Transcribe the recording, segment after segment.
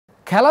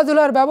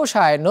খেলাধুলার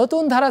ব্যবসায়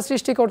নতুন ধারা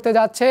সৃষ্টি করতে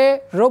যাচ্ছে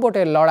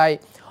রোবটের লড়াই।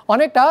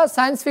 অনেকটা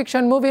সায়েন্স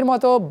ফিকশন মুভির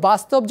মতো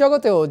বাস্তব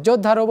জগতেও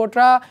যোদ্ধা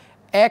রোবটরা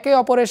একে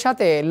অপরের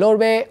সাথে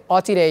লড়বে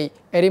অচিরেই।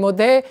 এরই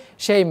মধ্যে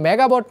সেই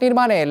মেগাবট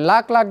নির্মাণে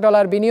লাখ লাখ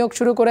ডলার বিনিয়োগ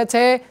শুরু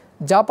করেছে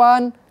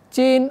জাপান,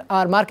 চীন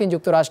আর মার্কিন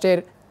যুক্তরাষ্ট্রের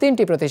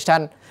 3টি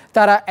প্রতিষ্ঠান।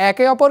 তারা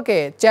একে অপরকে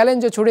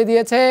চ্যালেঞ্জও ছুড়ে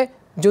দিয়েছে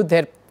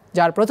যুদ্ধের,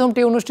 যার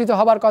প্রথমটি অনুষ্ঠিত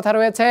হবার কথা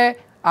রয়েছে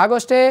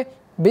আগস্টে।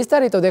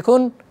 বিস্তারিত দেখুন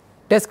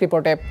ডেস্ক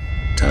রিপোর্টে।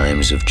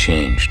 Times have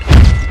changed.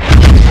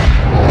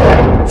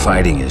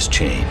 Fighting has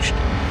changed.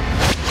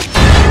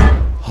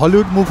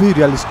 Hollywood movie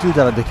রিয়ালিস্টি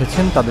যারা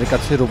দেখেছেন তাদের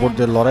কাছে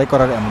রোবটদের লড়াই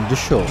করার এমন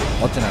দৃশ্য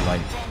অচেনা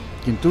নয়,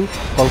 কিন্তু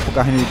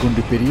কল্পকাহিনীর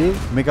গণ্ডি পেরিয়ে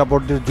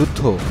মেগাবটদের যুদ্ধ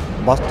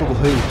বাস্তব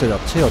হয়ে উঠতে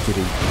যাচ্ছে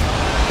অচিরেই।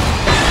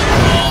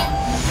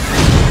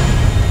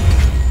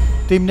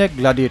 তেমনি এক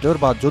গ্ল্যাডিয়েটর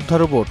বা যোদ্ধা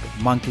রোবট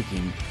মাঙ্কি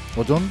কিং,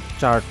 ওজন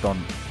 4 টন।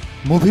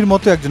 মুভির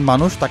মতো একজন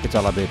মানুষ তাকে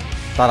চালাবে,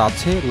 তার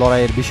আছে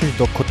লড়াইয়ের বিশেষ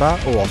দক্ষতা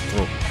ও অস্ত্র।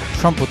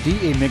 সম্প্রতি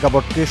এই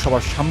মেগাবটকে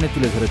সবার সামনে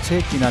তুলে ধরেছে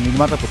চীনা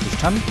নির্মাতা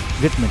প্রতিষ্ঠান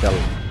গ্রেট মেটাল।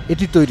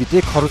 এটি তৈরিতে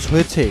খরচ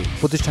হয়েছে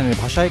প্রতিষ্ঠানের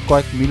ভাষায়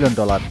কয়েক মিলিয়ন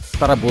ডলার।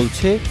 তারা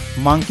বলছে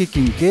মাঙ্কি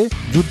কিংকে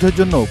যুদ্ধের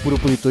জন্য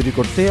পুরোপুরি তৈরি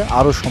করতে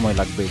আরও সময়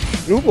লাগবে।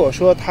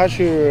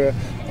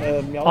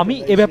 আমি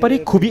এ ব্যাপারে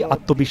খুবই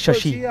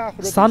আত্মবিশ্বাসী।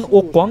 সান ও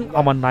কং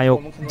আমার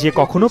নায়ক, যে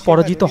কখনো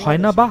পরাজিত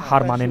হয় না বা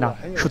হার মানে না।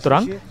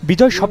 সুতরাং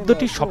বিজয়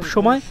শব্দটি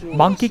সবসময়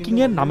মাঙ্কি কিং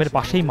এর নামের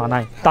পাশেই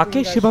মানায়। তাকে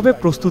সেভাবে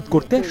প্রস্তুত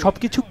করতে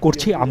সবকিছু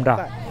করছি আমরা।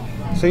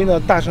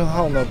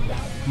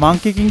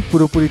 মাঙ্কি কিং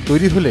পুরোপুরি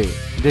তৈরি হলে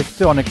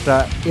দেখতে অনেকটা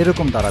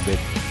এরকম দাঁড়াবে।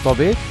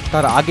 তবে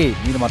তার আগে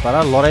নির্মাতারা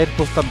লড়াইয়ের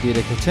প্রস্তাব দিয়ে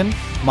রেখেছেন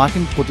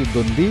মার্কিন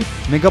প্রতিদ্বন্দ্বী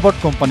মেগাবট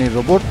কোম্পানির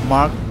রোবট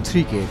মার্ক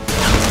 3-কে,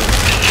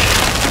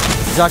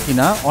 যা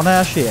কিনা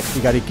অনায়াসে একটি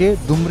গাড়িকে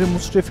দুমড়ে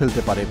মুচড়ে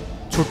ফেলতে পারে,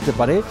 ছুটতে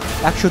পারে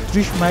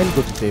 130 মাইল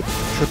গতিতে।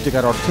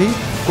 সত্যিকার অর্থেই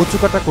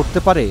কচুকাটা করতে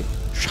পারে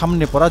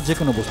সামনে পড়া যে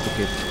কোনো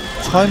বস্তুকে।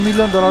 $6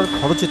 মিলিয়ন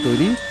খরচে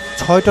তৈরি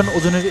 6 টন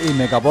ওজনের এই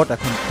মেগাবট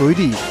এখন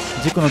তৈরি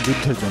যে কোনো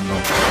যুদ্ধের জন্য।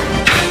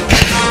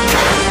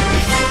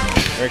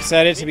 We're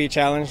excited to be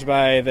challenged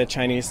by the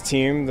Chinese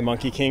team. The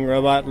Monkey King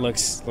robot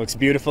looks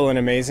beautiful and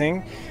amazing.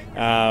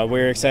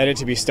 We're excited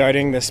to be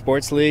starting the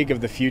sports league of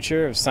the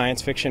future of science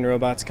fiction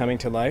robots coming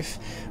to life.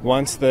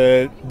 Once the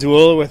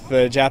duel with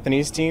the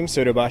Japanese team,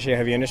 Sotobashi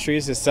Heavy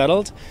Industries, is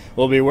settled,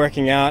 we'll be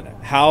working out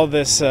how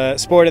this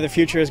sport of the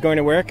future is going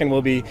to work, and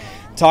we'll be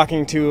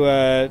talking to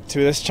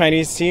this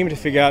Chinese team to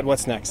figure out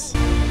what's next.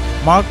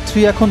 Mark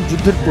 3 এখন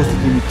যুদ্ধের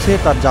প্রস্তুতি নিচ্ছে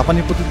তার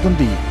জাপানি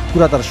প্রতিদ্বন্দ্বী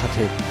কুরাতার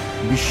সাথে।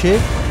 বিশ্বে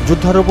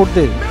যোদ্ধা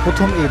রোবটদের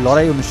প্রথম এই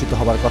লড়াই অনুষ্ঠিত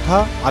হবার কথা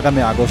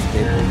আগামী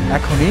আগস্টে।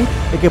 এখনই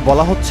একে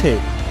বলা হচ্ছে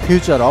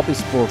ফিউচার অফ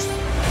স্পোর্টস,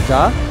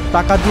 যা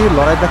টাকা দিয়ে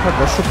লড়াই দেখার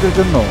দর্শকদের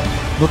জন্য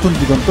নতুন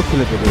দিগন্ত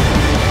খুলে দেবে।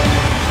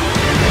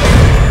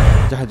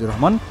 জাহিদুর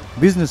রহমান,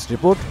 বিজনেস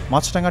রিপোর্ট,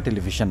 মাছরাঙা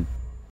টেলিভিশন।